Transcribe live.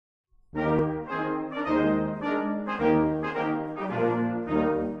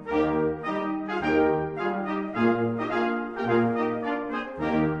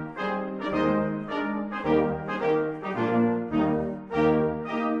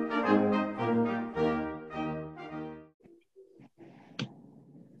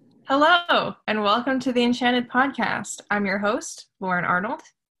Hello, and welcome to the Enchanted podcast. I'm your host, Lauren Arnold.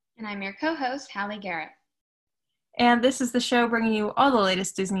 And I'm your co-host, Hallie Garrett. And this is the show bringing you all the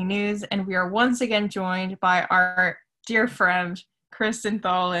latest Disney news, and we are once again joined by our dear friend, Kristen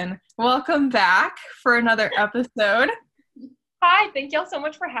Tholen. Welcome back for another episode. Hi, thank y'all so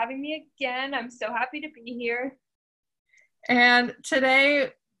much for having me again. I'm so happy to be here. And today,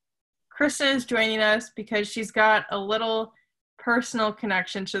 Kristen is joining us because she's got a little personal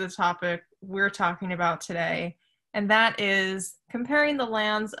connection to the topic we're talking about today, and that is comparing the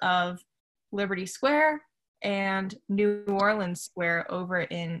lands of Liberty Square and New Orleans Square over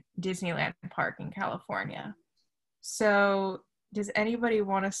in Disneyland Park in California. So does anybody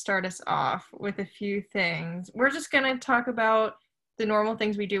want to start us off with a few things? We're just going to talk about the normal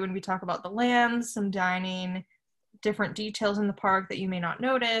things we do when we talk about the lands, some dining, different details in the park that you may not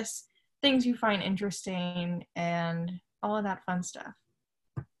notice, things you find interesting, and all of that fun stuff.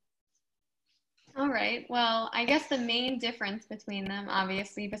 All right. Well, I guess the main difference between them,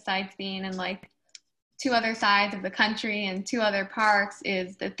 obviously, besides being in like two other sides of the country and two other parks,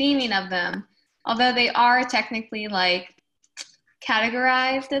 is the theming of them. Although they are technically like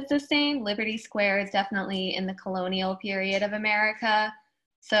categorized as the same, Liberty Square is definitely in the colonial period of America.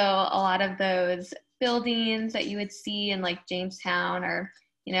 So a lot of those buildings that you would see in like Jamestown or,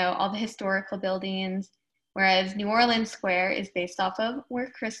 all the historical buildings. Whereas New Orleans Square is based off of where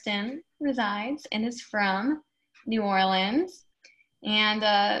Kristen resides and is from, New Orleans.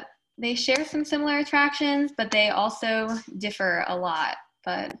 And they share some similar attractions, but they also differ a lot.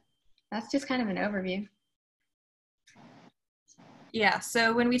 But that's just kind of an overview. Yeah,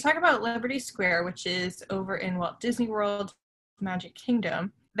 so when we talk about Liberty Square, which is over in Walt Disney World, Magic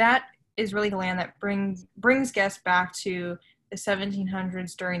Kingdom, that is really the land that brings guests back to the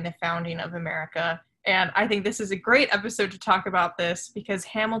 1700s during the founding of America. And I think this is a great episode to talk about this because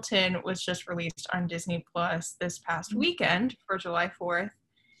Hamilton was just released on Disney Plus this past weekend for July 4th.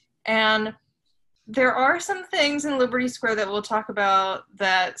 And there are some things in Liberty Square that we'll talk about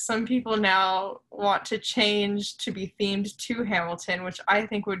that some people now want to change to be themed to Hamilton, which I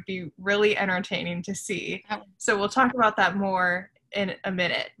think would be really entertaining to see. So we'll talk about that more in a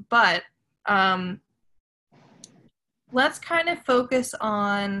minute. But let's kind of focus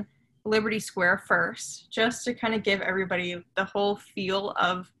on Liberty Square first, just to kind of give everybody the whole feel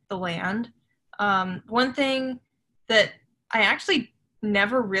of the land. One thing that I actually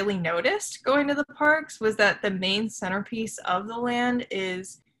never really noticed going to the parks was that the main centerpiece of the land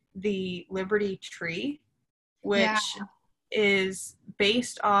is the Liberty Tree, which is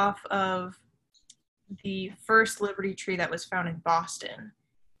based off of the first Liberty Tree that was found in Boston.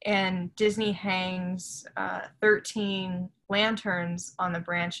 And Disney hangs 13 lanterns on the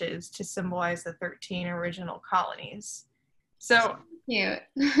branches to symbolize the 13 original colonies. So cute.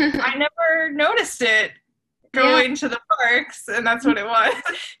 I never noticed it going to the parks, and that's what it was.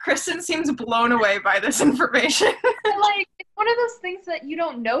 Kristen seems blown away by this information. Like, it's one of those things that you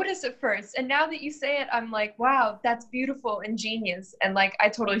don't notice at first, and now that you say it, I'm like, wow, that's beautiful and genius, and like I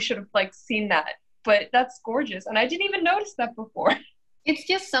totally should have like seen that, but that's gorgeous, and I didn't even notice that before. It's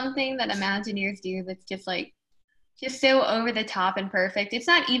just something that Imagineers do that's just so over the top and perfect. It's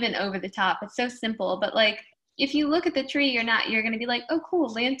not even over the top. It's so simple. But like, if you look at the tree, you're going to be like, oh,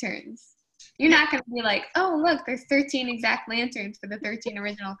 cool, lanterns. You're not going to be like, oh, look, there's 13 exact lanterns for the 13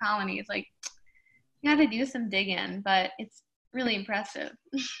 original colonies. Like, you got to do some digging, but it's really impressive.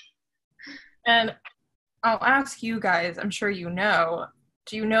 And I'll ask you guys, I'm sure you know,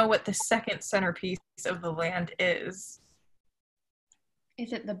 do you know what the second centerpiece of the land is?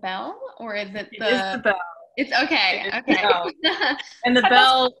 Is it the bell or is it It is the bell. It's okay. Okay. And the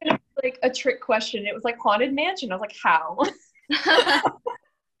bell, like a trick question. It was like Haunted Mansion. I was like, how?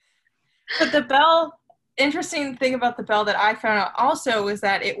 But the bell, interesting thing about the bell that I found out also was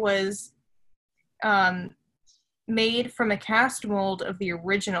that it was made from a cast mold of the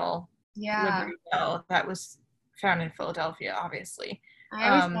original Liberty Bell that was found in Philadelphia, obviously. I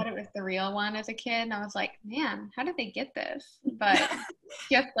always thought it was the real one as a kid, and I was like, man, how did they get this? But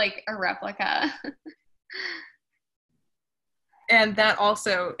just like a replica. And that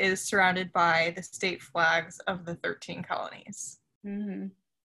also is surrounded by the state flags of the 13 colonies. Mm-hmm.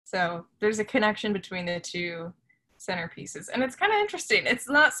 So there's a connection between the two centerpieces. And it's kind of interesting. It's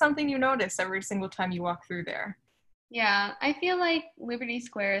not something you notice every single time you walk through there. Yeah, I feel like Liberty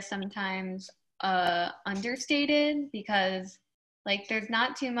Square is sometimes understated because like there's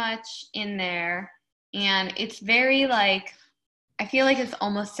not too much in there, and it's very like, I feel like it's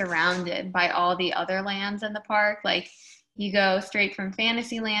almost surrounded by all the other lands in the park. Like you go straight from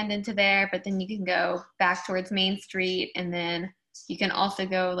Fantasyland into there, but then you can go back towards Main Street and then you can also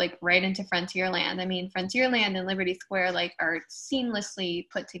go like right into Frontierland. I mean, Frontierland and Liberty Square like are seamlessly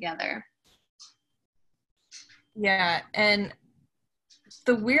put together. Yeah, and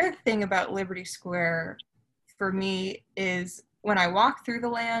the weird thing about Liberty Square for me is when I walk through the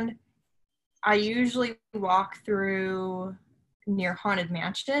land, I usually walk through near Haunted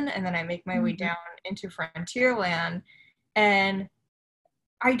Mansion, and then I make my way down into Frontierland. And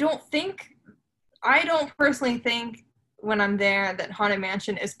I don't personally think when I'm there that Haunted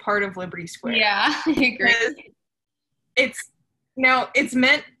Mansion is part of Liberty Square. Yeah, I agree. It's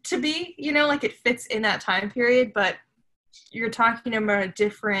meant to be, like it fits in that time period, but you're talking about a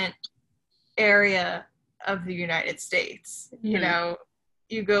different area of the United States.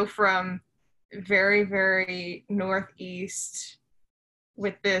 You go from very, very northeast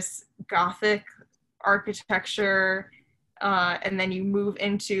with this Gothic architecture, and then you move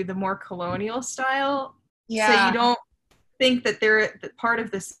into the more colonial style. Yeah. So you don't think that they're part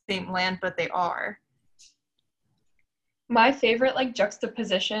of the same land, but they are. My favorite like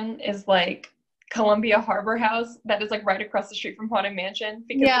juxtaposition is like Columbia Harbor House that is like right across the street from Haunted Mansion,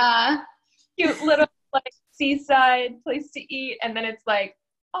 because it's cute little like seaside place to eat, and then it's like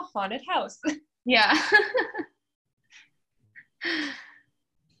a haunted house. Yeah.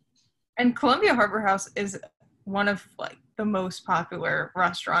 And Columbia Harbor House is one of like the most popular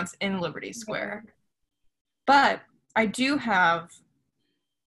restaurants in Liberty Square. But I do have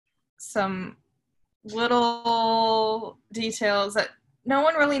some little details that no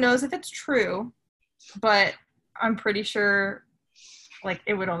one really knows if it's true, but I'm pretty sure like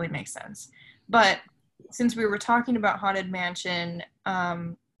it would only make sense. But since we were talking about Haunted Mansion,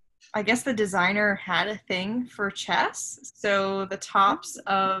 I guess the designer had a thing for chess. So the tops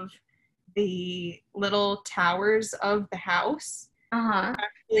of the little towers of the house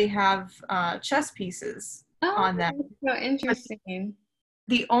actually have chess pieces on them. So interesting.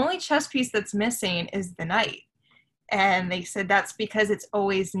 The only chess piece that's missing is the knight. And they said that's because it's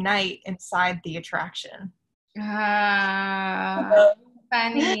always night inside the attraction.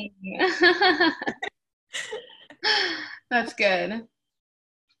 Funny. That's good.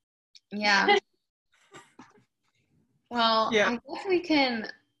 Yeah. Well, yeah. I guess we can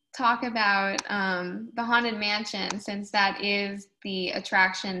talk about the Haunted Mansion, since that is the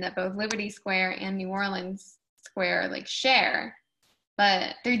attraction that both Liberty Square and New Orleans Square like share.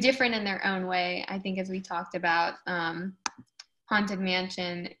 But they're different in their own way. I think, as we talked about, Haunted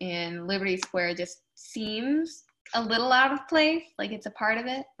Mansion in Liberty Square just seems a little out of place. Like it's a part of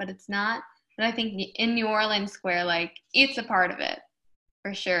it, but it's not. But I think in New Orleans Square, like it's a part of it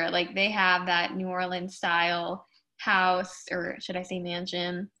for sure. Like they have that New Orleans style house, or should I say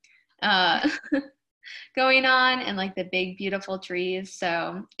mansion, going on, and like the big beautiful trees.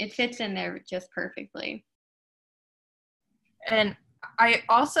 So it fits in there just perfectly. And I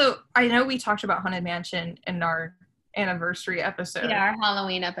know we talked about Haunted Mansion in our anniversary episode. Yeah, our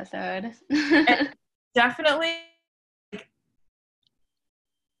Halloween episode. Definitely,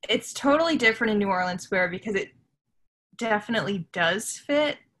 it's totally different in New Orleans Square because it definitely does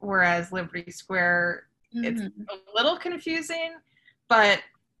fit, whereas Liberty Square, it's a little confusing, but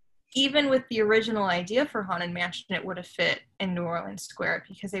even with the original idea for Haunted Mansion, it would have fit in New Orleans Square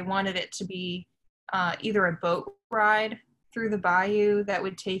because they wanted it to be either a boat ride through the bayou that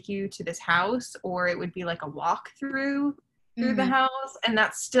would take you to this house, or it would be like a walk through the house, and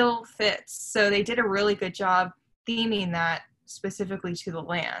that still fits. So they did a really good job theming that specifically to the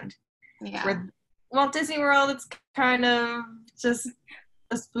land. Yeah. Where Walt Disney World, it's kind of just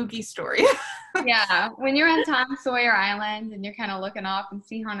a spooky story. Yeah, when you're on Tom Sawyer Island and you're kind of looking off and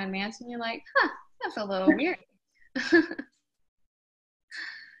see Haunted Mansion, you're like, that's a little weird.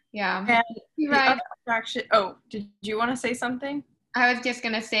 Yeah. And the other attraction, did you want to say something? I was just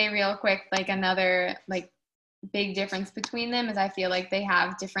going to say real quick, like another like big difference between them is I feel like they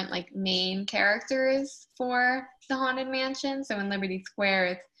have different like main characters for the Haunted Mansion. So in Liberty Square,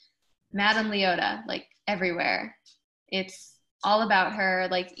 it's Madame Leota, like everywhere. It's all about her.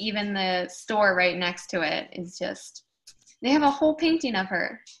 Like even the store right next to it is just, they have a whole painting of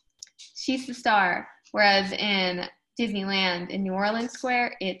her. She's the star. Whereas in Disneyland in New Orleans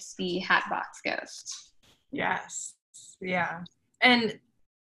Square, it's the Hatbox Ghost. Yes. Yeah. And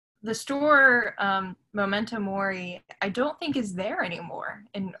the store, Memento Mori, I don't think is there anymore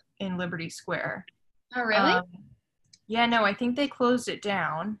in Liberty Square. Oh, really? Yeah, no, I think they closed it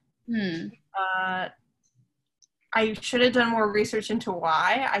down. I should have done more research into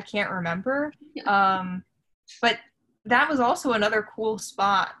why. I can't remember. But that was also another cool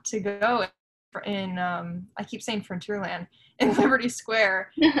spot to go in, I keep saying Frontierland, in Liberty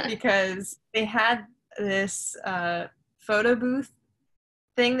Square, because they had this photo booth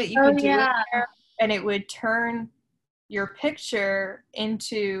thing that you Oh, could do in yeah. there, and it would turn your picture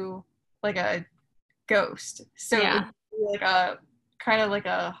into like a ghost. So it would be like a kind of like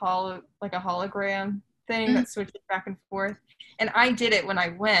a hologram thing that switches back and forth. And I did it when I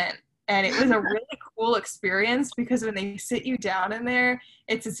went, and it was a really cool experience because when they sit you down in there,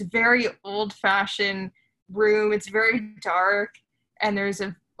 it's this very old-fashioned room. It's very dark, and there's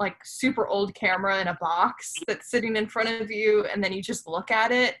a like super old camera in a box that's sitting in front of you, and then you just look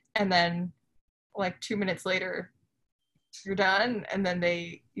at it, and then like 2 minutes later you're done, and then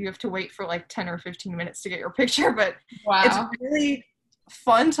you have to wait for like 10 or 15 minutes to get your picture. But it's really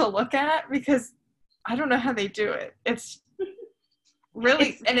fun to look at because I don't know how they do it. It's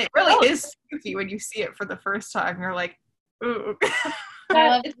really and it really is spooky when you see it for the first time. You're like, ooh.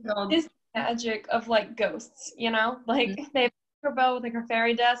 This magic of like ghosts, you know, like they have her boat with like her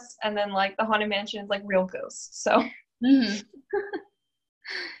fairy dust, and then like the haunted mansion is like real ghosts. So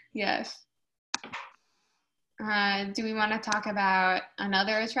yes. Do we want to talk about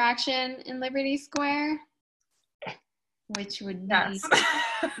another attraction in Liberty Square, which would be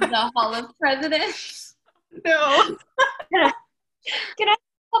the Hall of Presidents? No. Can I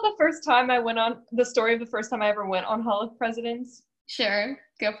tell the first time I went on the story of the first time I ever went on Hall of Presidents? Sure,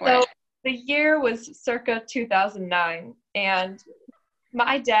 go for it. The year was circa 2009, and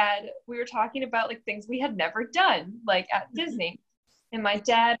my dad, we were talking about like things we had never done, like at Disney, and my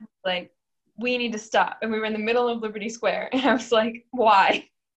dad was like, we need to stop. And we were in the middle of Liberty Square, and I was like, why?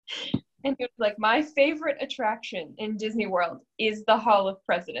 And he was like, my favorite attraction in Disney World is the Hall of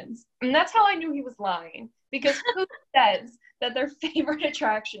Presidents. And that's how I knew he was lying, because who says that their favorite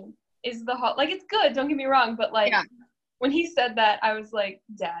attraction is the Hall? Like, it's good, don't get me wrong, but like, when he said that, I was like,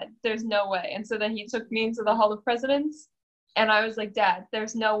 Dad, there's no way. And so then he took me into the Hall of Presidents, and I was like, Dad,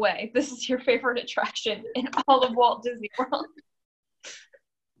 there's no way. This is your favorite attraction in all of Walt Disney World.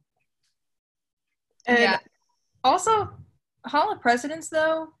 And also, Hall of Presidents,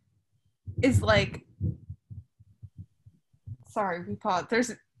 though, is like, sorry, we paused.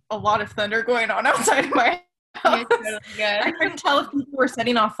 There's a lot of thunder going on outside of my house. I couldn't tell if people were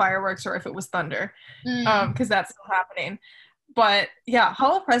setting off fireworks or if it was thunder, because that's still happening. But yeah,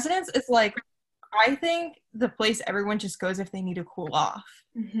 Hall of Presidents is like, I think the place everyone just goes if they need to cool off.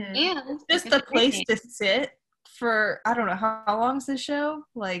 Yeah, just the place to sit for, I don't know, how long's the show?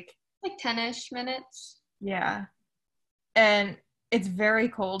 Like 10-ish minutes. Yeah. And it's very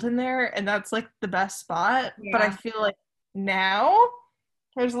cold in there, and that's like the best spot. Yeah. But I feel like now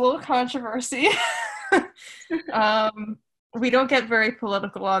there's a little controversy. We don't get very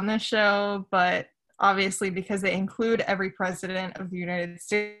political on this show, but obviously because they include every president of the United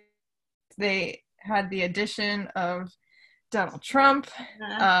States, they had the addition of Donald Trump.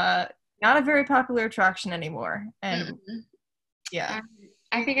 Not a very popular attraction anymore. And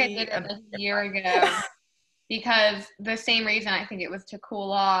I think I did it a year ago because the same reason, I think it was to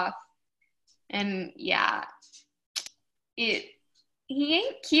cool off. And yeah, he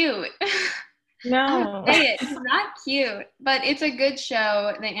ain't cute. No. It's not cute, but it's a good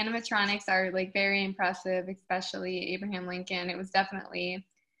show. The animatronics are like very impressive, especially Abraham Lincoln. It was definitely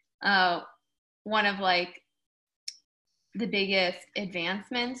one of like the biggest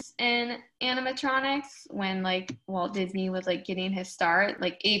advancements in animatronics when like Walt Disney was like getting his start.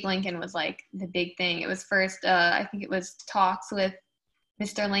 Like Abe Lincoln was like the big thing. It was first, I think it was talks with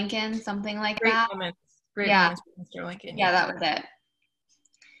Mr. Lincoln, something like that. Great moments with Mr. Lincoln. Yeah, that was it.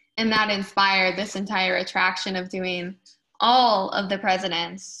 And that inspired this entire attraction of doing all of the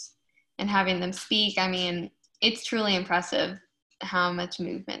presidents and having them speak. I mean, it's truly impressive how much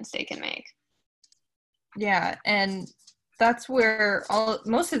movements they can make. Yeah, and that's where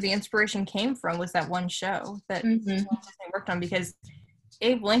most of the inspiration came from, was that one show that Walt Disney worked on, because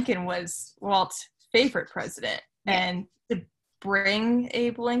Abe Lincoln was Walt's favorite president. Yeah. And to bring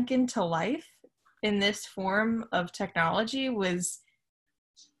Abe Lincoln to life in this form of technology was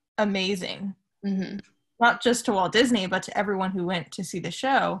amazing. Not just to Walt Disney, but to everyone who went to see the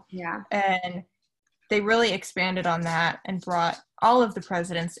show. Yeah. And they really expanded on that and brought all of the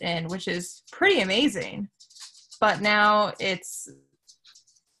presidents in, which is pretty amazing. But now it's,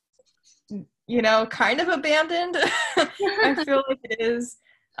 kind of abandoned. I feel like it is.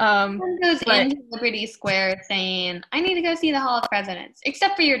 Someone goes into Liberty Square saying, I need to go see the Hall of Presidents,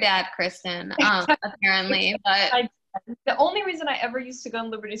 except for your dad, Kristen, apparently. But the only reason I ever used to go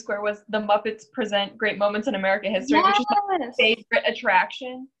in Liberty Square was the Muppets Present Great Moments in American History, which is my favorite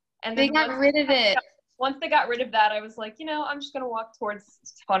attraction. And they got rid of it. Once they got rid of that, I was like, I'm just going to walk towards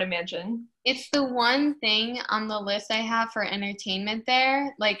Haunted Mansion. It's the one thing on the list I have for entertainment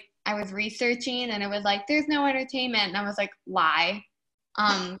there. Like, I was researching and it was like, there's no entertainment. And I was like, lie.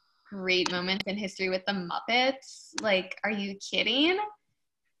 Great moments in history with the Muppets. Like, are you kidding?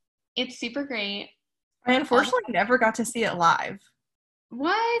 It's super great. I unfortunately never got to see it live.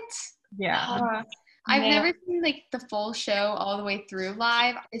 What? Yeah. I've never seen like the full show all the way through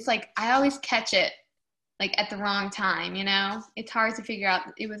live. It's like I always catch it like at the wrong time, you know? It's hard to figure out.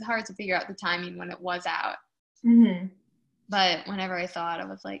 It was hard to figure out the timing when it was out. Mm-hmm. But whenever I saw it, I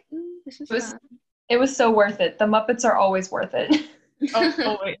was like, this is fun. It was so worth it. The Muppets are always worth it. Oh,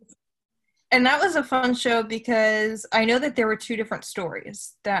 always. And that was a fun show because I know that there were 2 different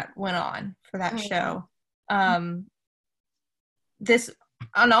stories that went on for that show. All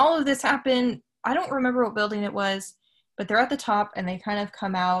of this happened, I don't remember what building it was, but they're at the top and they kind of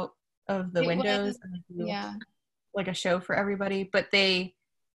come out of the windows and they do like a show for everybody. But they,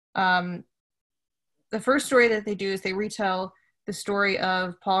 the first story that they do is they retell the story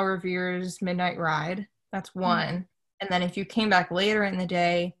of Paul Revere's Midnight Ride. That's one. And then if you came back later in the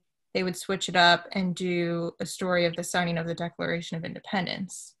day, they would switch it up and do a story of the signing of the Declaration of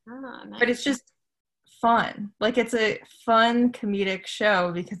Independence. Nice. But it's just fun. Like, it's a fun comedic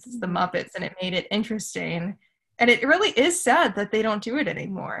show because it's the Muppets and it made it interesting. And it really is sad that they don't do it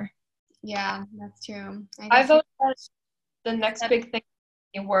anymore. Yeah, that's true. I vote that the next big thing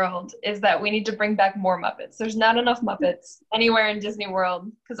in the world is that we need to bring back more Muppets. There's not enough Muppets anywhere in Disney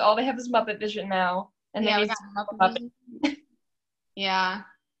World because all they have is Muppet Vision now. And they need Muppet. Yeah.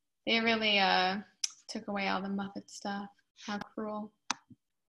 They really took away all the Muppet stuff. How cruel.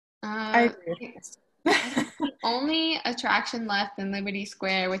 I agree. The only attraction left in Liberty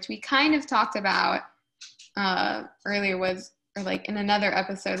Square, which we kind of talked about earlier or like in another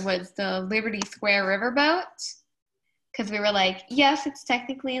episode, was the Liberty Square riverboat. Because we were like, yes, it's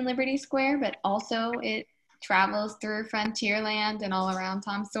technically in Liberty Square, but also it travels through Frontierland and all around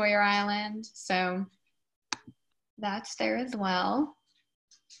Tom Sawyer Island. So that's there as well.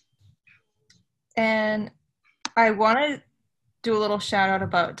 And I want to do a little shout out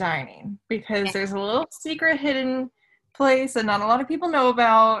about dining because there's a little secret hidden place that not a lot of people know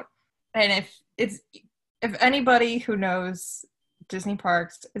about. And if anybody who knows Disney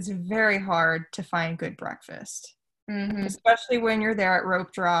parks, it's very hard to find good breakfast, especially when you're there at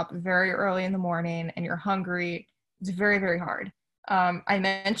rope drop very early in the morning and you're hungry. It's very, very hard. I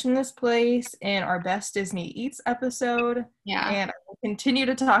mentioned this place in our Best Disney Eats episode, and I will continue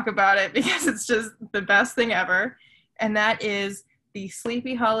to talk about it because it's just the best thing ever. And that is the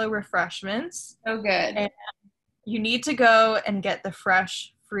Sleepy Hollow Refreshments. So good. And you need to go and get the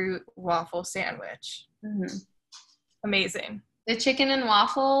fresh fruit waffle sandwich. Amazing. The chicken and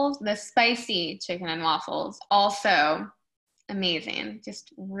waffles, the spicy chicken and waffles, also amazing.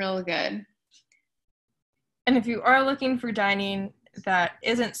 Just real good. And if you are looking for dining that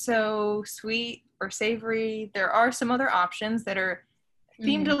isn't so sweet or savory, there are some other options that are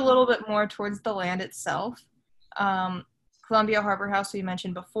themed a little bit more towards the land itself. Columbia Harbor House, we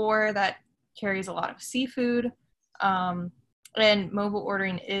mentioned before, that carries a lot of seafood. And mobile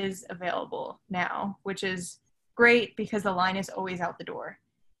ordering is available now, which is great because the line is always out the door.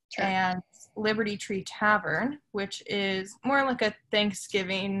 Sure. And Liberty Tree Tavern, which is more like a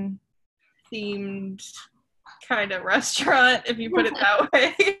Thanksgiving themed kind of restaurant, if you put it that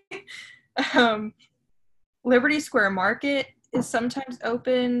way. Liberty Square Market is sometimes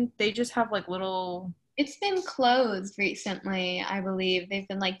open. They just have like little... It's been closed recently, I believe. They've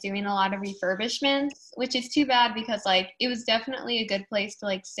been like doing a lot of refurbishments, which is too bad because like it was definitely a good place to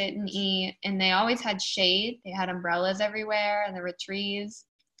like sit and eat, and they always had shade. They had umbrellas everywhere and there were trees.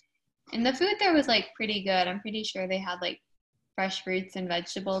 And the food there was like pretty good. I'm pretty sure they had like fresh fruits and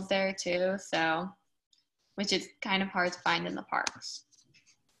vegetables there too, so which is kind of hard to find in the parks.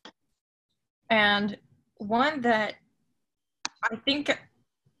 And one that I think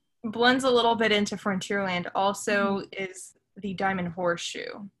blends a little bit into Frontierland also is the Diamond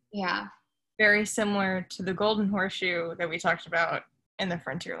Horseshoe. Yeah. Very similar to the Golden Horseshoe that we talked about in the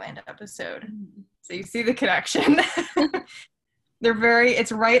Frontierland episode. So you see the connection.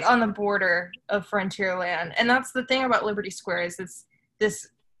 It's right on the border of Frontierland. And that's the thing about Liberty Square is it's this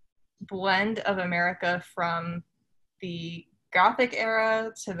blend of America from the Gothic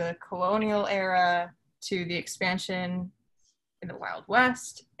era to the colonial era to the expansion in the Wild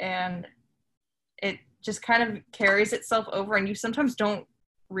West, and it just kind of carries itself over, and you sometimes don't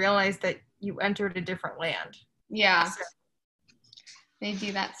realize that you entered a different land. Yeah. So. They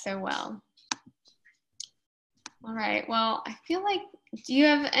do that so well. All right. Well, I feel like, do you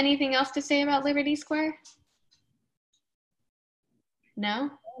have anything else to say about Liberty Square? No?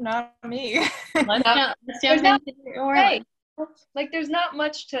 Not me. Let's jump into Like, there's not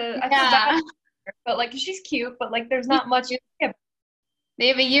much to. I feel Yeah. bad, but like she's cute, but like there's not much. They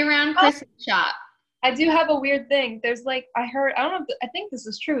have a year-round Christmas shop. I do have a weird thing. There's like I don't know. I think this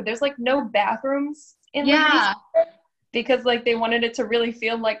is true. There's like no bathrooms in Liberty Square because like they wanted it to really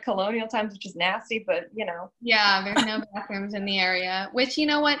feel like colonial times, which is nasty. But you know. Yeah, there's no bathrooms in the area, which you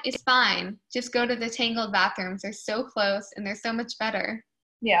know what is fine. Just go to the Tangled bathrooms. They're so close and they're so much better.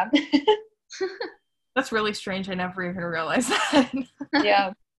 Yeah. That's really strange. I never even realized that.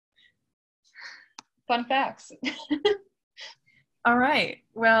 Yeah. Fun facts. All right.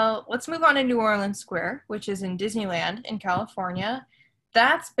 Well, let's move on to New Orleans Square, which is in Disneyland in California.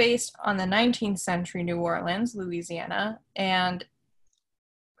 That's based on the 19th century New Orleans, Louisiana. And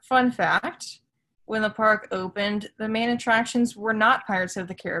fun fact, when the park opened, the main attractions were not Pirates of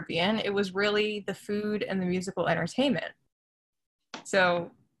the Caribbean. It was really the food and the musical entertainment.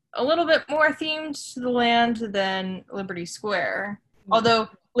 So a little bit more themed to the land than Liberty Square. Although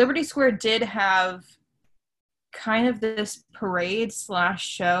Liberty Square did have kind of this parade /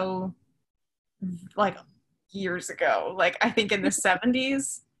 show like years ago, like I think in the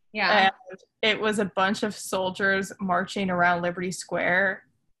 70s. Yeah. And it was a bunch of soldiers marching around Liberty Square.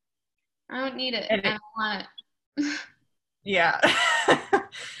 I don't need it. I don't want it. Yeah.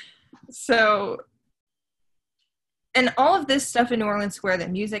 So, and all of this stuff in New Orleans Square, the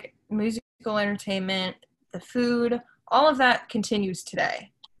musical entertainment, the food, all of that continues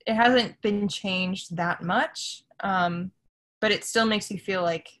today. It hasn't been changed that much, but it still makes you feel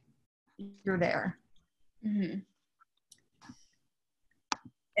like you're there. Mm-hmm.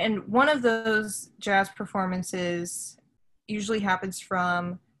 And one of those jazz performances usually happens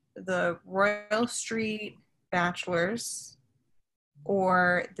from the Royal Street Bachelors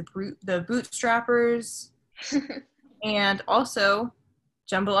or the Bootstrappers and also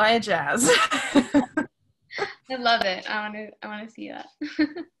Jambalaya Jazz. I love it. I want to see that.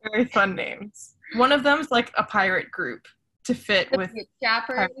 Very fun names. One of them's like a pirate group to fit with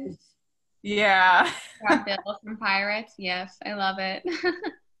Chappers. Yeah. Bill from Pirates. Yes, I love it.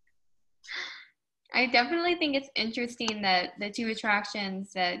 I definitely think it's interesting that the two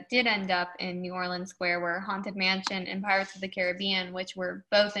attractions that did end up in New Orleans Square were Haunted Mansion and Pirates of the Caribbean, which were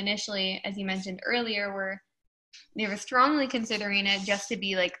both initially, as you mentioned earlier, they were strongly considering it just to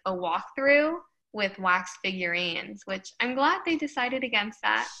be like a walkthrough with wax figurines, which I'm glad they decided against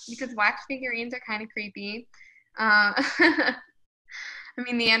that because wax figurines are kind of creepy. I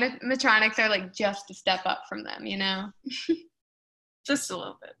mean, the animatronics are like just a step up from them, you know? Just a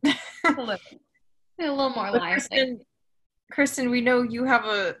little bit. A little more lively. Kristen, we know you have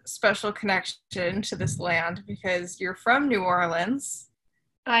a special connection to this land because you're from New Orleans.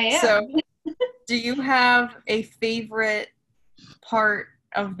 I am. So, do you have a favorite part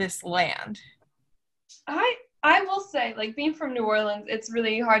of this land? I will say, like, being from New Orleans, it's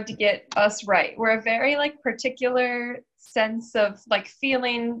really hard to get us right. We're a very, like, particular sense of, like,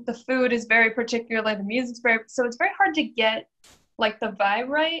 feeling. The food is very particular. The music's so it's very hard to get, like, the vibe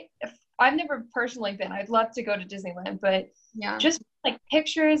right. I've never personally been. I'd love to go to Disneyland, but just, like,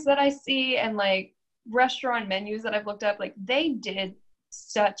 pictures that I see and, like, restaurant menus that I've looked up, like, they did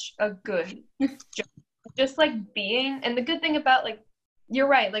such a good job. Just, like, being, and the good thing about, like, you're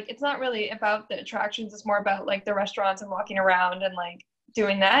right. Like, it's not really about the attractions. It's more about, like, the restaurants and walking around and, like,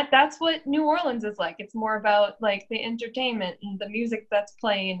 doing that. That's what New Orleans is like. It's more about, like, the entertainment and the music that's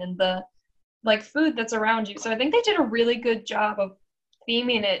playing and the, like, food that's around you. So I think they did a really good job of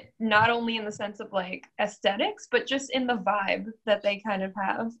theming it, not only in the sense of, like, aesthetics, but just in the vibe that they kind of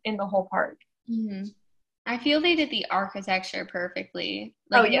have in the whole park. Mm-hmm. I feel they did the architecture perfectly.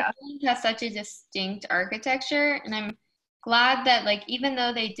 Like, New Orleans has such a distinct architecture, and I'm glad that, like, even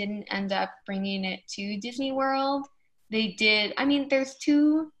though they didn't end up bringing it to Disney World, they did. I mean, there's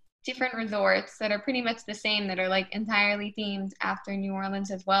two different resorts that are pretty much the same that are, like, entirely themed after New Orleans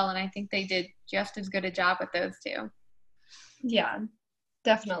as well, and I think they did just as good a job with those two. Yeah,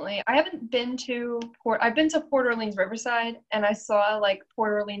 definitely. I haven't been to I've been to Port Orleans Riverside, and I saw, like,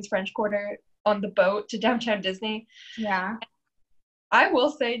 Port Orleans French Quarter on the boat to downtown Disney. Yeah. I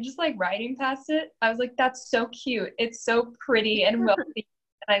will say, just, like, riding past it, I was like, that's so cute. It's so pretty and wealthy,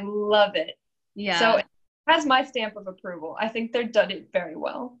 and I love it. Yeah. So it has my stamp of approval. I think they've done it very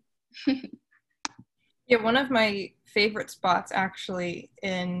well. Yeah, one of my favorite spots actually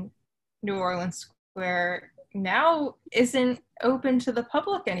in New Orleans Square now isn't open to the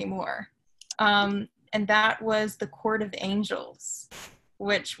public anymore. And that was the Court of Angels,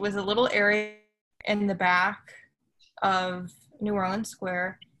 which was a little area in the back of New Orleans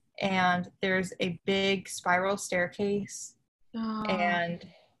Square, and there's a big spiral staircase, and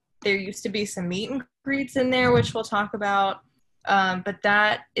there used to be some meet and greets in there, which we'll talk about. But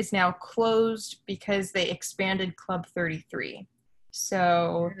that is now closed because they expanded Club 33.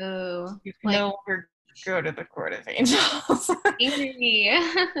 So you can no longer go to the Court of Angels. But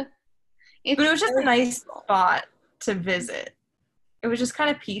it was just a nice spot to visit. It was just kind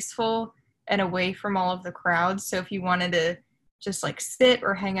of peaceful and away from all of the crowds. So if you wanted to just like sit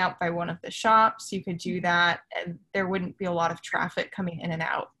or hang out by one of the shops, you could do that, and there wouldn't be a lot of traffic coming in and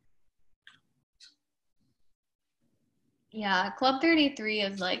out. Yeah, Club 33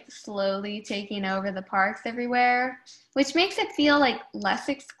 is like slowly taking over the parks everywhere, which makes it feel like less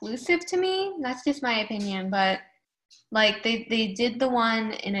exclusive to me. That's just my opinion, but like they did the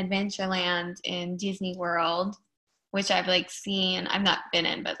one in Adventureland in Disney World, which I've like seen. I've not been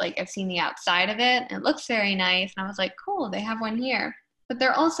in, but like I've seen the outside of it. And it looks very nice, and I was like, cool, they have one here. But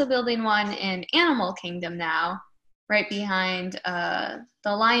they're also building one in Animal Kingdom now, right behind the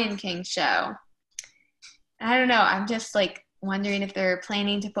Lion King show. I don't know. I'm just like wondering if they're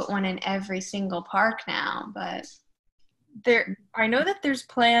planning to put one in every single park now, but I know that there's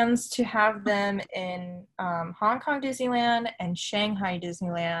plans to have them in Hong Kong Disneyland and Shanghai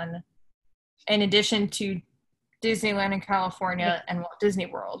Disneyland, in addition to Disneyland in California and Walt Disney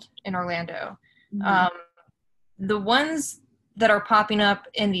World in Orlando. Mm-hmm. The ones that are popping up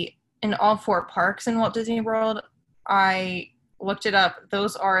in all 4 parks in Walt Disney World, I looked it up.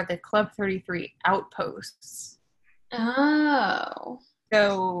 Those are the Club 33 outposts. Oh.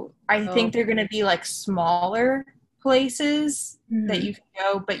 So I think they're going to be like smaller places that you can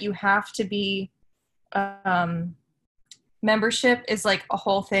go, but you have to be membership is like a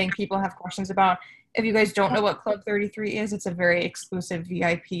whole thing people have questions about. If you guys don't know what Club 33 is, it's a very exclusive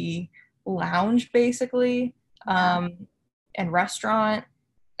VIP lounge basically, and restaurant,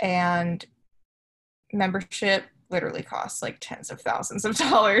 and membership literally costs like tens of thousands of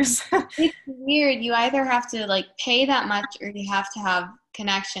dollars. It's weird. You either have to like pay that much or you have to have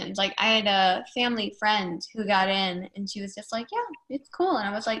connections. Like I had a family friend who got in and she was just like, yeah, it's cool. And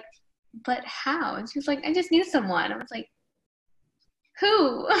I was like, but how? And she was like, I just knew someone. I was like,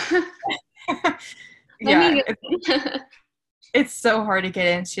 who? Yeah, it's so hard to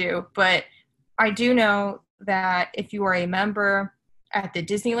get into, but I do know that if you are a member at the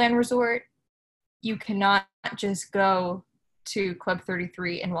Disneyland Resort, you cannot just go to Club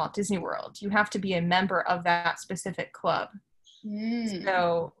 33 in Walt Disney World. You have to be a member of that specific club.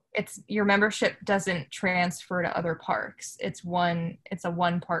 So your membership doesn't transfer to other parks. It's a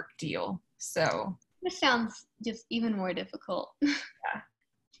one park deal. So this sounds just even more difficult. Yeah.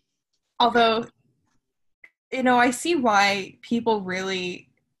 Although, I see why people really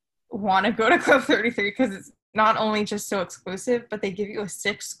want to go to Club 33 because it's not only just so exclusive, but they give you a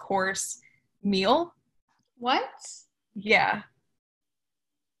 6-course meal. What? Yeah.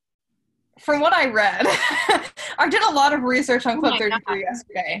 From what I read, I did a lot of research on Club 33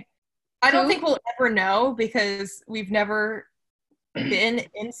 yesterday. I don't think we'll ever know because we've never been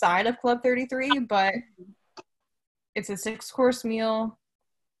inside of Club 33, but it's a 6-course meal.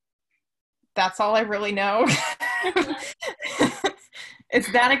 That's all I really know. It's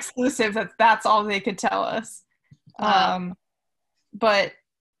that exclusive that's all they could tell us. Wow. But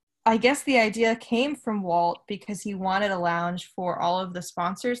I guess the idea came from Walt because he wanted a lounge for all of the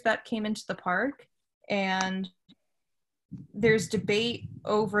sponsors that came into the park. And there's debate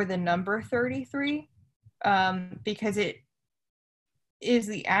over the number 33 because it is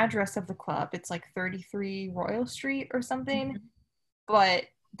the address of the club. It's like 33 Royal Street or something. Mm-hmm. But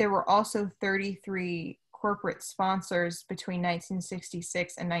there were also 33 corporate sponsors between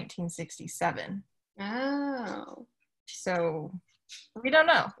 1966 and 1967. Oh. So we don't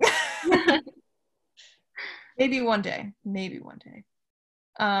know. Maybe one day.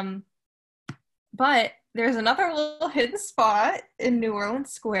 But there's another little hidden spot in New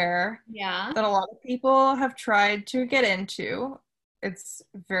Orleans Square that a lot of people have tried to get into. It's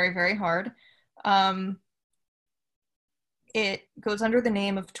very, very hard. It goes under the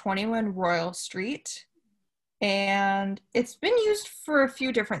name of 21 Royal Street, and it's been used for a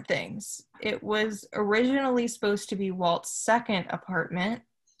few different things. It was originally supposed to be Walt's second apartment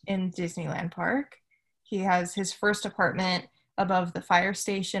in Disneyland Park. He has his first apartment above the fire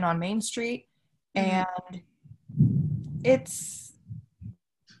station on Main Street, and it's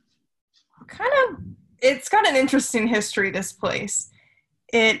got an interesting history, this place.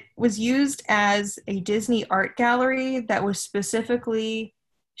 It was used as a Disney art gallery that was specifically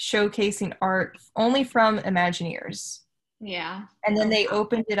showcasing art only from Imagineers. Yeah. And then they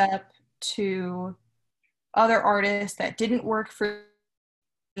opened it up to other artists that didn't work for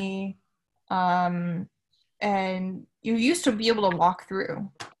me. And and you used to be able to walk through,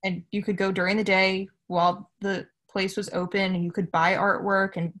 and you could go during the day while the place was open, and you could buy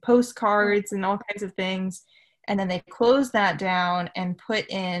artwork and postcards and all kinds of things. And then they closed that down and put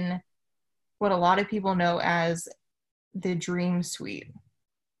in what a lot of people know as the Dream Suite.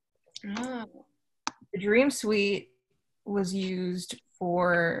 Oh. The Dream Suite was used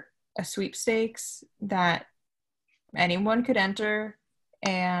for a sweepstakes that anyone could enter,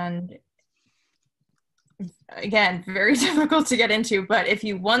 and again, very difficult to get into, but if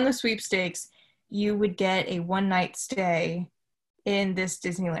you won the sweepstakes, you would get a one-night stay in this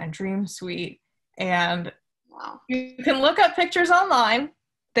Disneyland Dream Suite. And Wow. you can look up pictures online.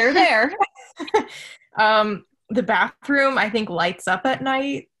 They're there. The bathroom, I think, lights up at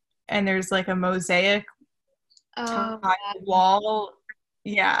night, and there's like a mosaic wall.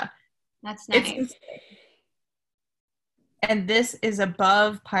 Yeah. That's nice. It's, and this is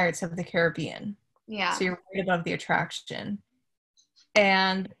above Pirates of the Caribbean. Yeah. So you're right above the attraction.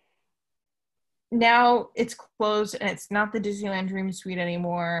 And now it's closed, and it's not the Disneyland Dream Suite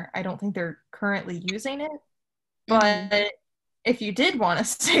anymore. I don't think they're currently using it. But if you did want to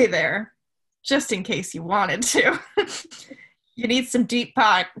stay there, just in case you wanted to, you need some deep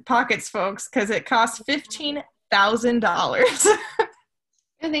pockets, folks, because it costs $15,000.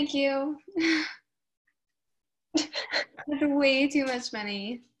 Oh, thank you. That's way too much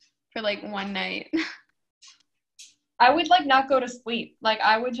money for like one night. I would like not go to sleep. Like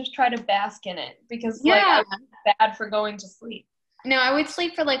I would just try to bask in it because like I'm bad for going to sleep. No, I would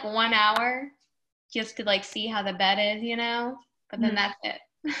sleep for like 1 hour just to like see how the bed is, you know? But then that's it.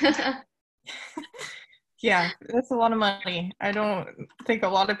 Yeah, that's a lot of money. I don't think a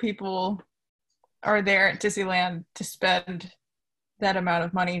lot of people are there at Disneyland to spend that amount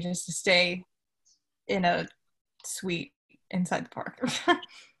of money just to stay in a suite inside the park.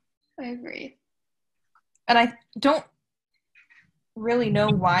 I agree. And I don't really know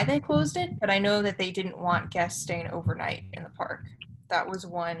why they closed it, but I know that they didn't want guests staying overnight in the park. That was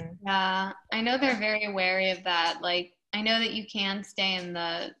one. Yeah, I know they're very wary of that. Like, I know that you can stay in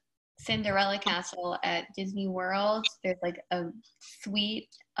the Cinderella Castle at Disney World. There's like a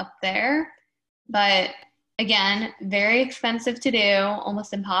suite up there. But again, very expensive to do,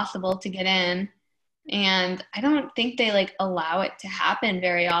 almost impossible to get in. And I don't think they like allow it to happen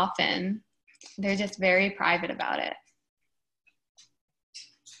very often. They're just very private about it.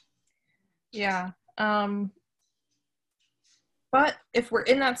 Yeah. But if we're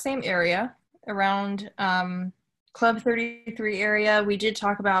in that same area, around Club 33 area, we did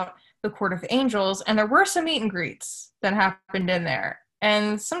talk about the Court of Angels, and there were some meet and greets that happened in there.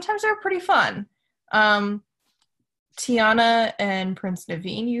 And sometimes they're pretty fun. Tiana and Prince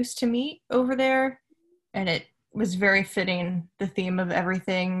Naveen used to meet over there, and it was very fitting, the theme of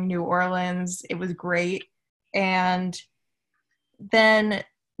everything, New Orleans. It was great. And then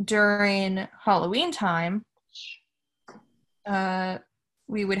during Halloween time,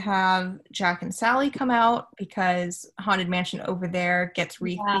 we would have Jack and Sally come out because Haunted Mansion over there gets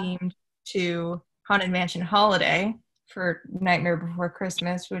rethemed to Haunted Mansion Holiday for Nightmare Before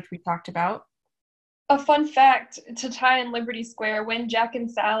Christmas, which we talked about. A fun fact to tie in Liberty Square, when Jack and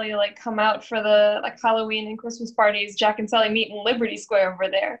Sally like come out for the like Halloween and Christmas parties, Jack and Sally meet in Liberty Square over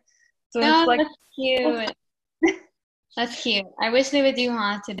there. So it's like that's cute. That's cute. I wish they would do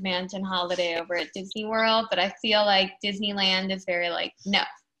Haunted Mansion Holiday over at Disney World, but I feel like Disneyland is very like, no,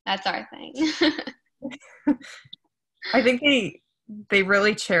 that's our thing. I think they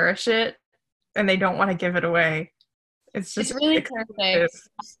really cherish it, and they don't want to give it away. It's really perfect.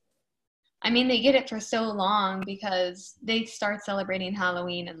 I mean, they get it for so long because they start celebrating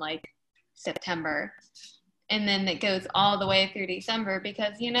Halloween in like September, and then it goes all the way through December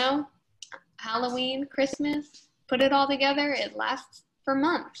because, you know, Halloween, Christmas, put it all together, it lasts for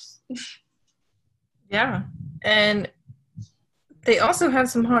months. Yeah. And they also have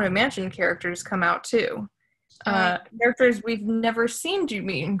some Haunted Mansion characters come out too. Characters we've never seen do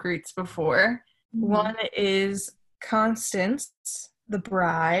meet and greets before. Mm-hmm. One is Constance, the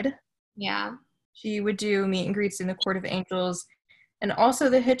bride. Yeah. She would do meet and greets in the Court of Angels. And also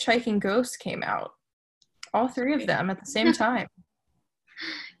the Hitchhiking Ghost came out. All three of them at the same time.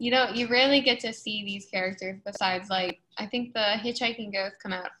 You know, you rarely get to see these characters besides, like, I think the Hitchhiking Ghost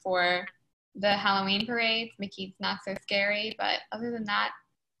come out for the Halloween parades. Mickey's Not So Scary. But other than that,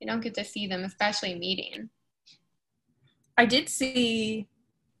 you don't get to see them, especially meeting. I did see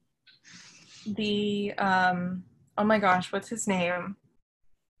the, oh my gosh, what's his name?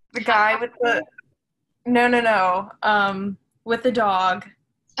 The guy with the, no, with the dog.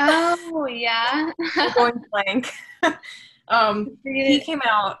 Oh, yeah. I'm going blank. He came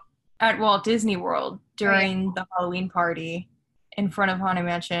out at Walt Disney World during the Halloween party in front of Haunted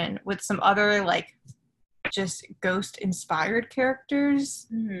Mansion with some other like just ghost inspired characters.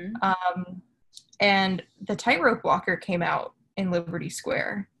 And the tightrope walker came out in Liberty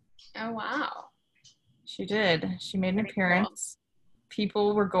Square. Oh wow. She did. She made an appearance. Cool.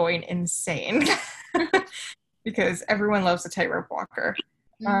 People were going insane because everyone loves the tightrope walker.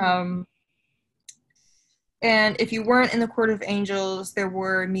 And if you weren't in the Court of Angels, there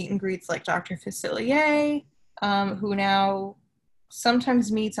were meet and greets like Dr. Facilier, who now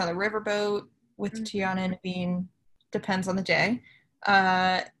sometimes meets on the riverboat with Tiana and Naveen, depends on the day.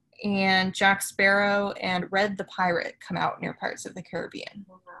 And Jack Sparrow and Red the Pirate come out near Pirates of the Caribbean.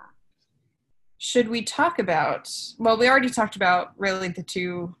 Should we talk about, well, we already talked about really the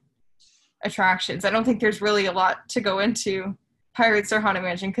two attractions. I don't think there's really a lot to go into Pirates or Haunted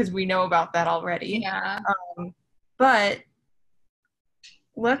Mansion because we know about that already. Yeah. But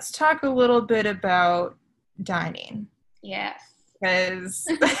let's talk a little bit about dining. Yes. Because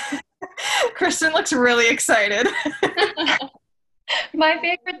Kristen looks really excited. My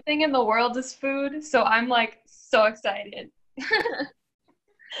favorite thing in the world is food, so I'm like so excited.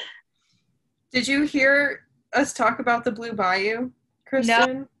 Did you hear us talk about the Blue Bayou,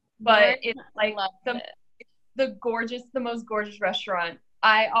 Kristen? No, but it's like the most gorgeous restaurant.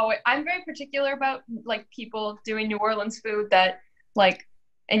 I'm very particular about like people doing New Orleans food that like,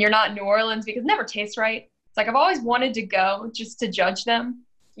 and you're not in New Orleans because it never tastes right. It's like I've always wanted to go just to judge them.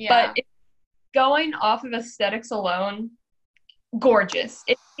 Yeah. But going off of aesthetics alone, gorgeous.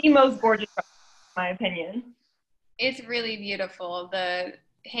 It's the most gorgeous restaurant, in my opinion. It's really beautiful. The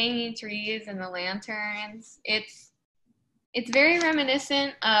hanging trees and the lanterns. It's very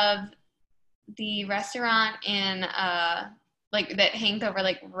reminiscent of the restaurant in like that hangs over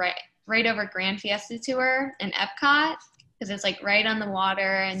like right over Grand Fiesta Tour in Epcot, because it's like right on the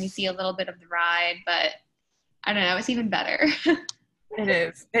water and you see a little bit of the ride, but I don't know, it's even better. It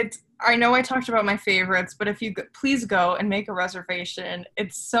is. I know I talked about my favorites, but if you please go and make a reservation,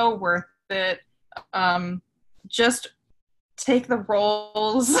 it's so worth it. Just take the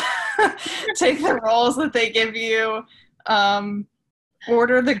rolls, take the rolls that they give you.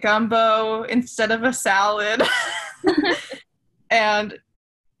 Order the gumbo instead of a salad. And,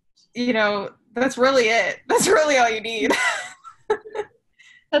 you know, that's really it. That's really all you need.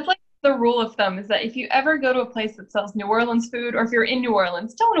 That's like the rule of thumb is that if you ever go to a place that sells New Orleans food, or if you're in New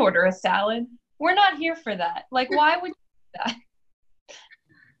Orleans, don't order a salad. We're not here for that. Like, why would you do that?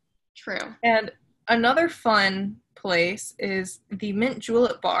 True. And another fun place is the Mint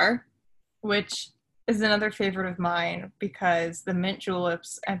Julep Bar, which is another favorite of mine because the mint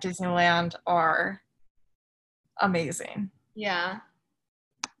juleps at Disneyland are amazing. Yeah.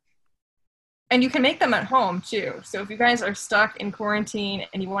 And you can make them at home too. So if you guys are stuck in quarantine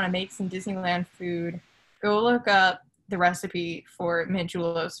and you want to make some Disneyland food, go look up the recipe for mint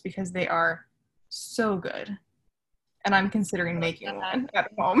juleps because they are so good. And I'm considering making one at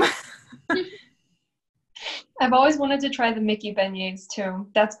home. I've always wanted to try the Mickey beignets too.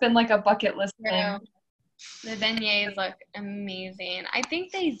 That's been like a bucket list thing. The beignets look amazing. I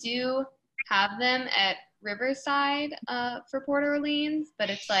think they do have them at Riverside for Port Orleans, but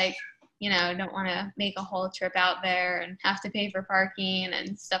it's like, you know, don't want to make a whole trip out there and have to pay for parking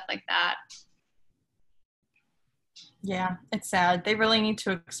and stuff like that. Yeah, it's sad. They really need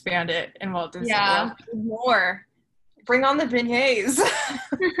to expand it in Walt Disney World. More. Bring on the beignets.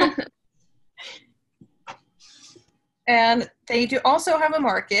 And they do also have a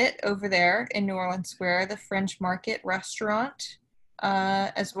market over there in New Orleans Square, the French Market Restaurant,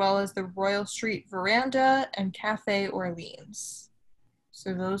 as well as the Royal Street Veranda and Cafe Orleans.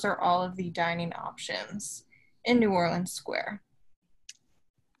 So those are all of the dining options in New Orleans Square.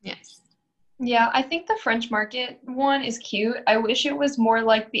 Yes. Yeah, I think the French Market one is cute. I wish it was more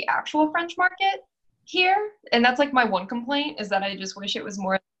like the actual French Market here. And that's like my one complaint is that I just wish it was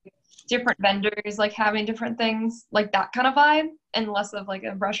more different vendors, like having different things, like that kind of vibe, and less of like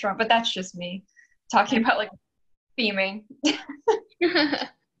a restaurant. But that's just me talking about like theming.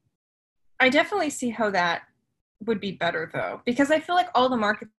 I definitely see how that would be better though, because I feel like all the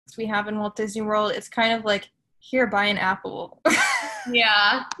markets we have in Walt Disney World, it's kind of like, here, buy an apple.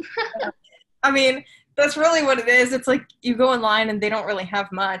 Yeah. I mean, that's really what it is. It's like you go in line and they don't really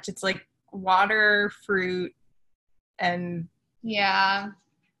have much. It's like water, fruit, and yeah.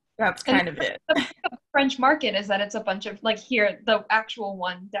 That's kind of it. The French Market is that it's a bunch of, like here, the actual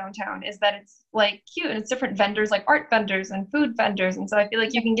one downtown is that it's like cute and it's different vendors, like art vendors and food vendors. And so I feel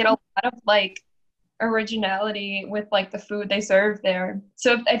like you can get a lot of like originality with like the food they serve there.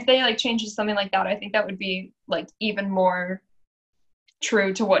 So if they like change to something like that, I think that would be like even more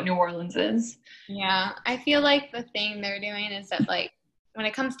true to what New Orleans is. Yeah, I feel like the thing they're doing is that, like, when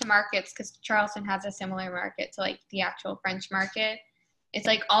it comes to markets, because Charleston has a similar market to, like, the actual French market, it's,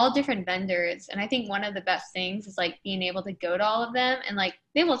 like, all different vendors. And I think one of the best things is, like, being able to go to all of them and, like,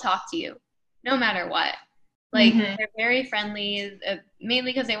 they will talk to you no matter what. Like, they're very friendly,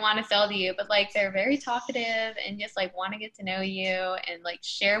 mainly because they want to sell to you, but, like, they're very talkative and just, like, want to get to know you and, like,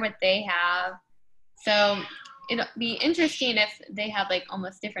 share what they have. So it'll be interesting if they have, like,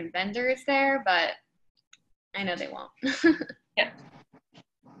 almost different vendors there, but I know they won't. Yeah.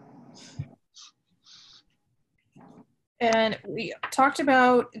 And we talked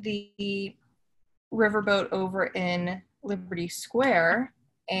about the riverboat over in Liberty Square,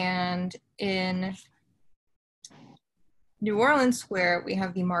 and in New Orleans Square, we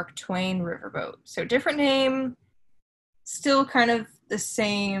have the Mark Twain riverboat. So different name, still kind of the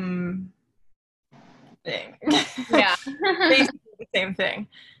same thing. Yeah. Basically the same thing.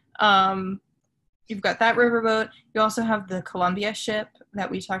 You've got that riverboat. You also have the Columbia ship that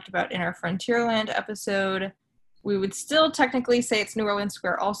we talked about in our Frontierland episode. We would still technically say it's New Orleans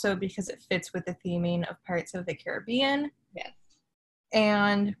Square also because it fits with the theming of Pirates of the Caribbean. Yes.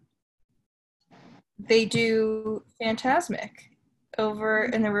 And they do Phantasmic over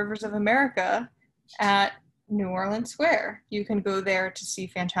in the Rivers of America at New Orleans Square. You can go there to see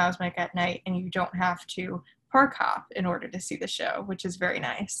Phantasmic at night, and you don't have to park hop in order to see the show, which is very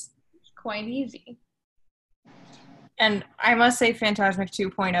nice. It's quite easy. And I must say Phantasmic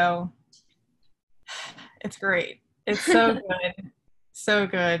 2.0, it's great. It's so good. So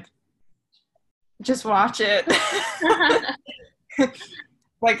good. Just watch it.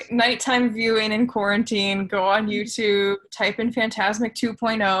 Like, nighttime viewing in quarantine, go on YouTube, type in Phantasmic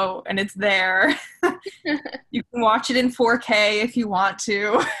 2.0, and it's there. You can watch it in 4K if you want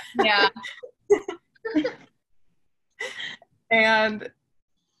to. Yeah. And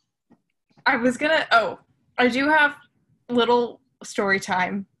I do have little story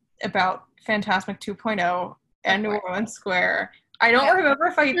time about Phantasmic 2.0 and New Orleans Square. I don't remember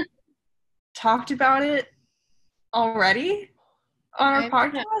if I talked about it already on our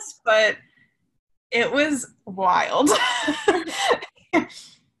podcast, but it was wild.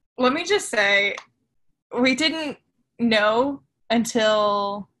 Let me just say, we didn't know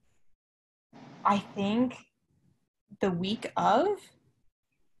until, I think, the week of,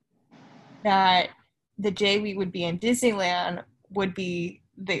 that the day we would be in Disneyland would be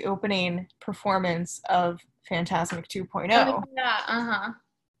the opening performance of Phantasmic 2.0. Oh, yeah,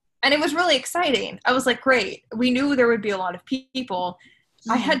 And it was really exciting. I was like, great. We knew there would be a lot of people.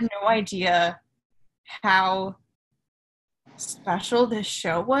 I had no idea how special this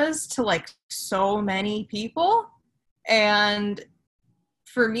show was to, like, so many people. And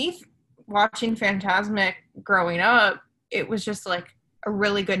for me, watching Phantasmic growing up, it was just like a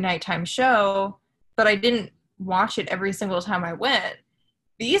really good nighttime show, but I didn't watch it every single time I went.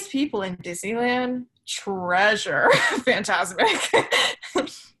 These people in Disneyland treasure Phantasmic.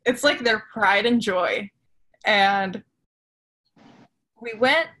 It's like their pride and joy. And we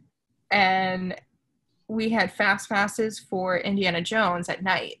went and we had fast passes for Indiana Jones at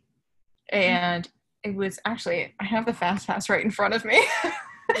night. And it was actually, I have the fast pass right in front of me.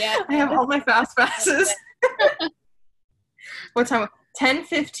 Yeah. I have all my fast passes. What time?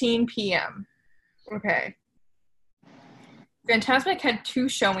 10:15 p.m. Okay. Phantasmic had 2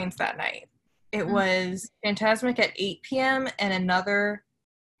 showings that night. It was Phantasmic at 8 p.m. and another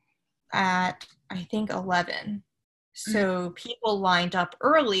at, I think, 11. So people lined up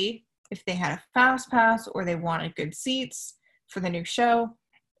early if they had a fast pass or they wanted good seats for the new show.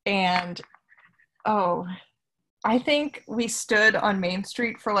 And I think we stood on Main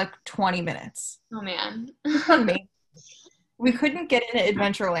Street for like 20 minutes. Oh, man. We couldn't get into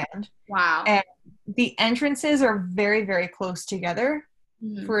Adventureland. Wow. And the entrances are very, very close together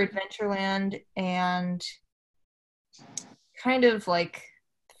for Adventureland and kind of like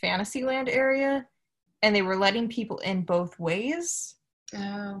Fantasyland area. And they were letting people in both ways.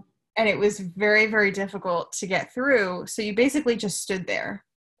 Oh. And it was very, very difficult to get through. So you basically just stood there.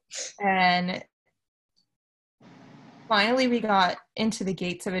 And finally we got into the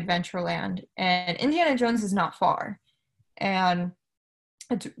gates of Adventureland. And Indiana Jones is not far. And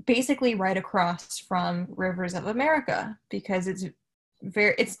it's basically right across from Rivers of America because it's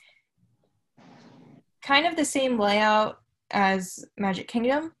kind of the same layout as Magic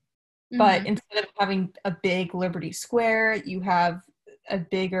Kingdom, but instead of having a big Liberty Square, you have a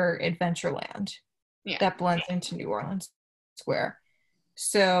bigger Adventureland that blends into New Orleans Square.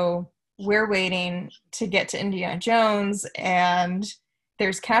 So we're waiting to get to Indiana Jones, and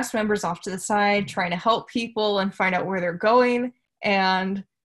there's cast members off to the side trying to help people and find out where they're going. And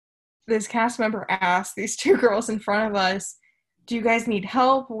this cast member asked these two girls in front of us, do you guys need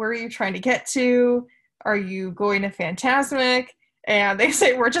help? Where are you trying to get to? Are you going to Fantasmic? And they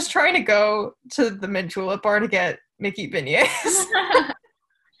say, we're just trying to go to the Mint Julep bar to get Mickey beignets.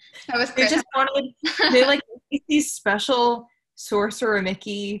 That was They just wanted, they like these special Sorcerer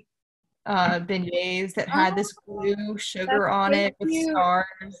Mickey beignets that had this blue sugar on it with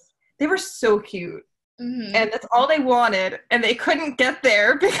stars. They were so cute. Mm-hmm. And that's all they wanted. And they couldn't get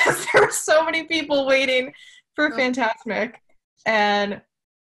there because there were so many people waiting for Fantasmic. And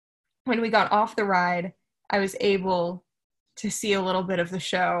when we got off the ride, I was able to see a little bit of the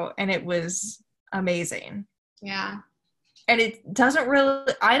show, and it was amazing. Yeah. And it doesn't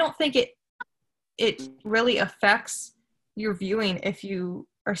really, I don't think it really affects your viewing if you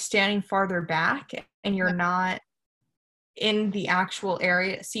are standing farther back and you're not in the actual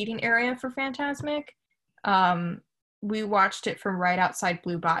seating area for Fantasmic. We watched it from right outside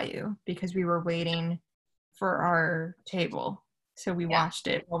Blue Bayou because we were waiting for our table. So we watched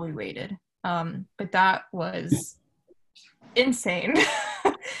it while we waited. But that was insane.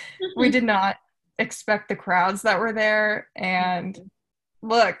 We did not expect the crowds that were there. And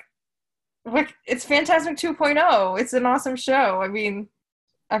look, it's Fantasmic 2.0. It's an awesome show. I mean,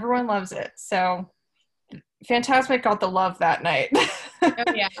 everyone loves it. So Fantasmic got the love that night. Oh,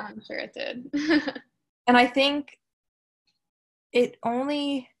 yeah, I'm sure it did. And I think it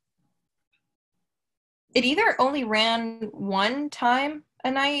either only ran one time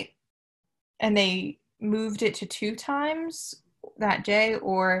a night and they moved it to 2 times that day,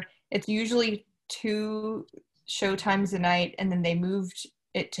 or it's usually 2 show times a night and then they moved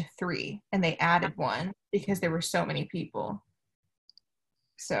it to 3 and they added one because there were so many people.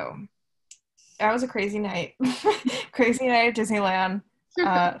 So that was a crazy night. Crazy night at Disneyland.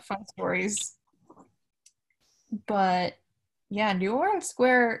 Fun stories. But yeah, New Orleans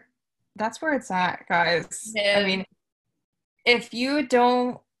Square, that's where it's at, guys. Yeah. I mean, if you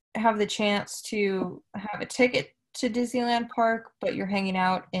don't have the chance to have a ticket to Disneyland Park, but you're hanging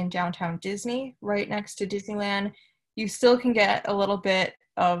out in downtown Disney, right next to Disneyland, you still can get a little bit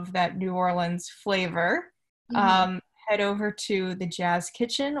of that New Orleans flavor. Mm-hmm. Head over to the Jazz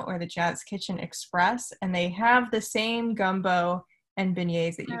Kitchen or the Jazz Kitchen Express, and they have the same gumbo and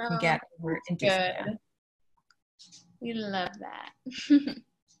beignets that you can get over in Disneyland. We love that.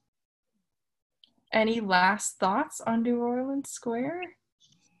 Any last thoughts on New Orleans Square?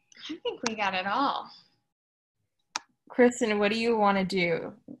 I think we got it all. Kristen, what do you want to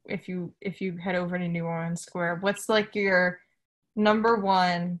do if you head over to New Orleans Square? What's like your number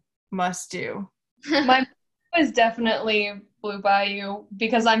one must do? My was definitely Blue Bayou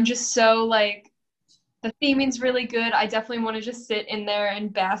because I'm just so like, the theming's really good. I definitely want to just sit in there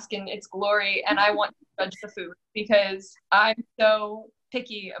and bask in its glory, and I want to judge the food because I'm so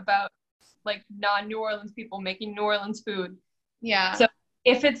picky about like non-New Orleans people making New Orleans food. Yeah. So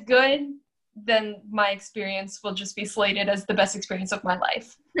if it's good, then my experience will just be slated as the best experience of my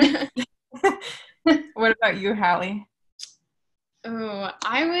life. What about you, Hallie? Oh,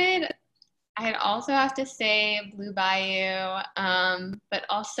 I'd also have to say Blue Bayou, but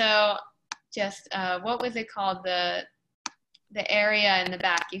also just what was it called, the area in the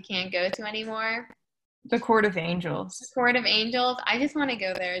back you can't go to anymore? The Court of Angels. The Court of Angels. I just want to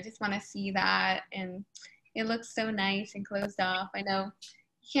go there. I just want to see that, and it looks so nice and closed off. I know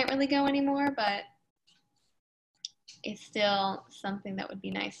you can't really go anymore, but it's still something that would be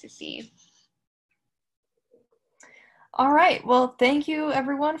nice to see. All right. Well, thank you,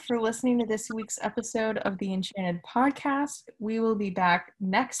 everyone, for listening to this week's episode of the Enchanted podcast. We will be back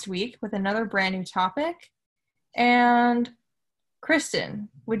next week with another brand new topic. And Kristen,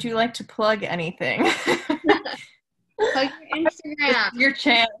 would you like to plug anything? Plug your Instagram. It's your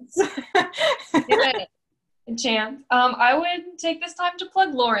chance. Good. Chance. I would take this time to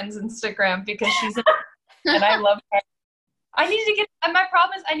plug Lauren's Instagram because she's and I love her. I need to get, and my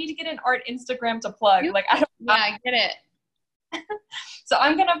problem is I need to get an art Instagram to plug. Like, I don't know. Yeah, I get it. So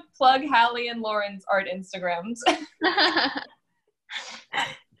I'm going to plug Hallie and Lauren's art Instagrams.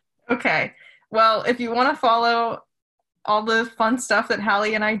 Okay. Well, if you want to follow all the fun stuff that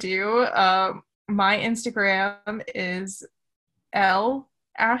Hallie and I do, my Instagram is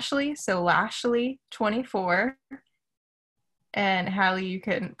Ashley, so Lashley24. And Hallie, you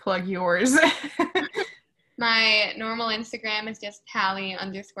can plug yours. My normal Instagram is just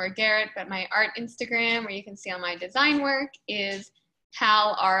Hallie_Garrett, but my art Instagram, where you can see all my design work, is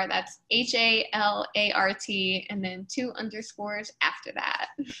HalArt. That's HALART, and then 2 underscores after that.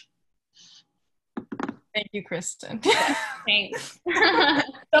 Thank you, Kristen. Thanks.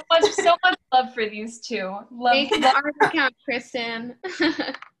 So much love for for these two. Love Make an art account, Kristen.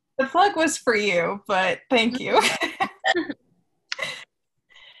 The plug was for you, but thank you.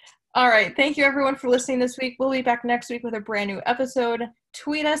 All right. Thank you, everyone, for listening this week. We'll be back next week with a brand new episode.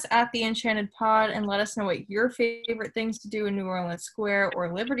 Tweet us at the Enchanted Pod and let us know what your favorite things to do in New Orleans Square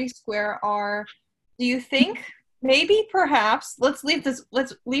or Liberty Square are. Do you think, maybe, perhaps, let's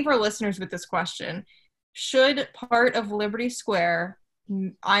leave our listeners with this question. Should part of Liberty Square,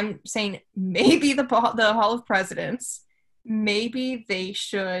 I'm saying maybe the Hall of Presidents, maybe they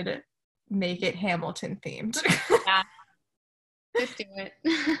should make it Hamilton themed. Yeah. Just do it.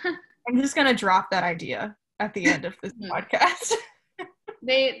 I'm just going to drop that idea at the end of this podcast.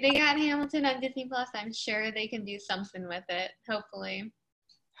 They got Hamilton on Disney Plus. I'm sure they can do something with it. Hopefully.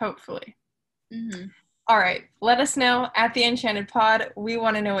 Mm-hmm. All right. Let us know at the Enchanted Pod. We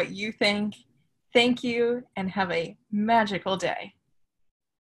want to know what you think. Thank you and have a magical day.